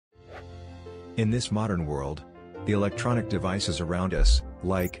In this modern world, the electronic devices around us,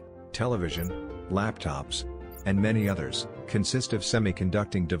 like television, laptops, and many others, consist of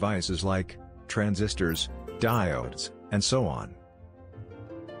semiconducting devices like transistors, diodes, and so on.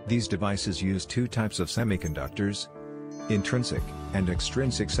 These devices use two types of semiconductors: intrinsic and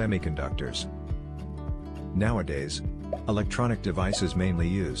extrinsic semiconductors. Nowadays, electronic devices mainly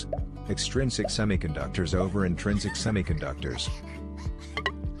use extrinsic semiconductors over intrinsic semiconductors.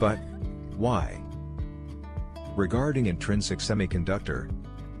 But why? Regarding intrinsic semiconductor,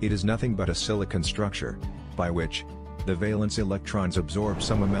 it is nothing but a silicon structure, by which the valence electrons absorb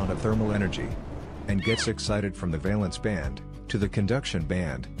some amount of thermal energy and gets excited from the valence band to the conduction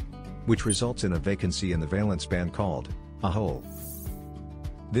band, which results in a vacancy in the valence band called a hole.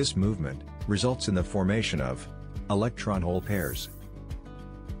 This movement results in the formation of electron-hole pairs.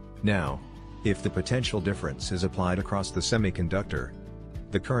 Now, if the potential difference is applied across the semiconductor,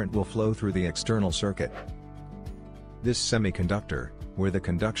 the current will flow through the external circuit. This semiconductor, where the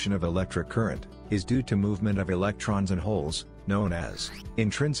conduction of electric current is due to movement of electrons and holes, known as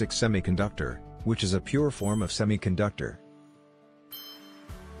intrinsic semiconductor, which is a pure form of semiconductor.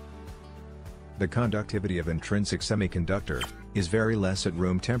 The conductivity of intrinsic semiconductor is very less at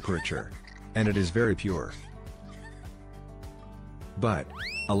room temperature, and it is very pure. But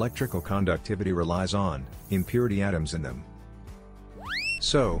electrical conductivity relies on impurity atoms in them.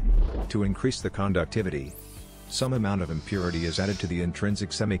 So, to increase the conductivity, some amount of impurity is added to the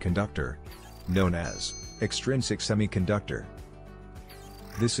intrinsic semiconductor, known as extrinsic semiconductor.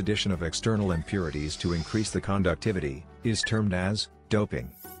 This addition of external impurities to increase the conductivity is termed as doping.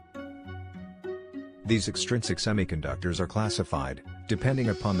 These extrinsic semiconductors are classified depending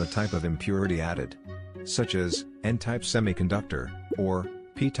upon the type of impurity added, such as N-type semiconductor or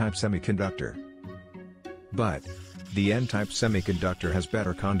P-type semiconductor. But the N-type semiconductor has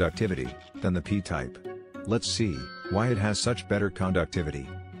better conductivity than the P-type. Let's see why it has such better conductivity.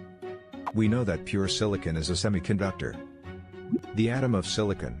 We know that pure silicon is a semiconductor. The atom of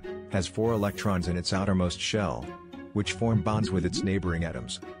silicon has 4 electrons in its outermost shell, which form bonds with its neighboring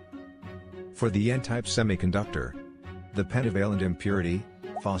atoms. For the N-type semiconductor, the pentavalent impurity,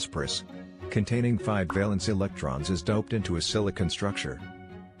 phosphorus, containing 5 valence electrons is doped into a silicon structure.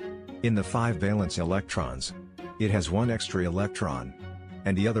 In the 5 valence electrons, it has 1 extra electron,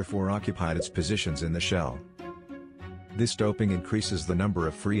 and the other 4 occupied its positions in the shell. This doping increases the number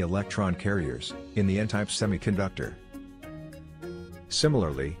of free electron carriers in the N-type semiconductor.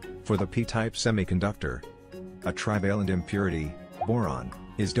 Similarly, for the P-type semiconductor, a trivalent impurity, boron,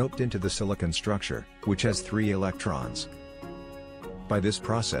 is doped into the silicon structure, which has 3 electrons. By this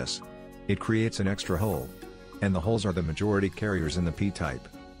process, it creates an extra hole, and the holes are the majority carriers in the P-type.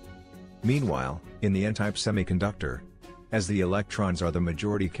 Meanwhile, in the N-type semiconductor, as the electrons are the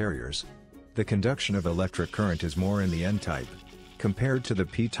majority carriers, the conduction of electric current is more in the N-type, compared to the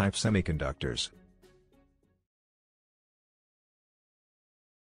P-type semiconductors.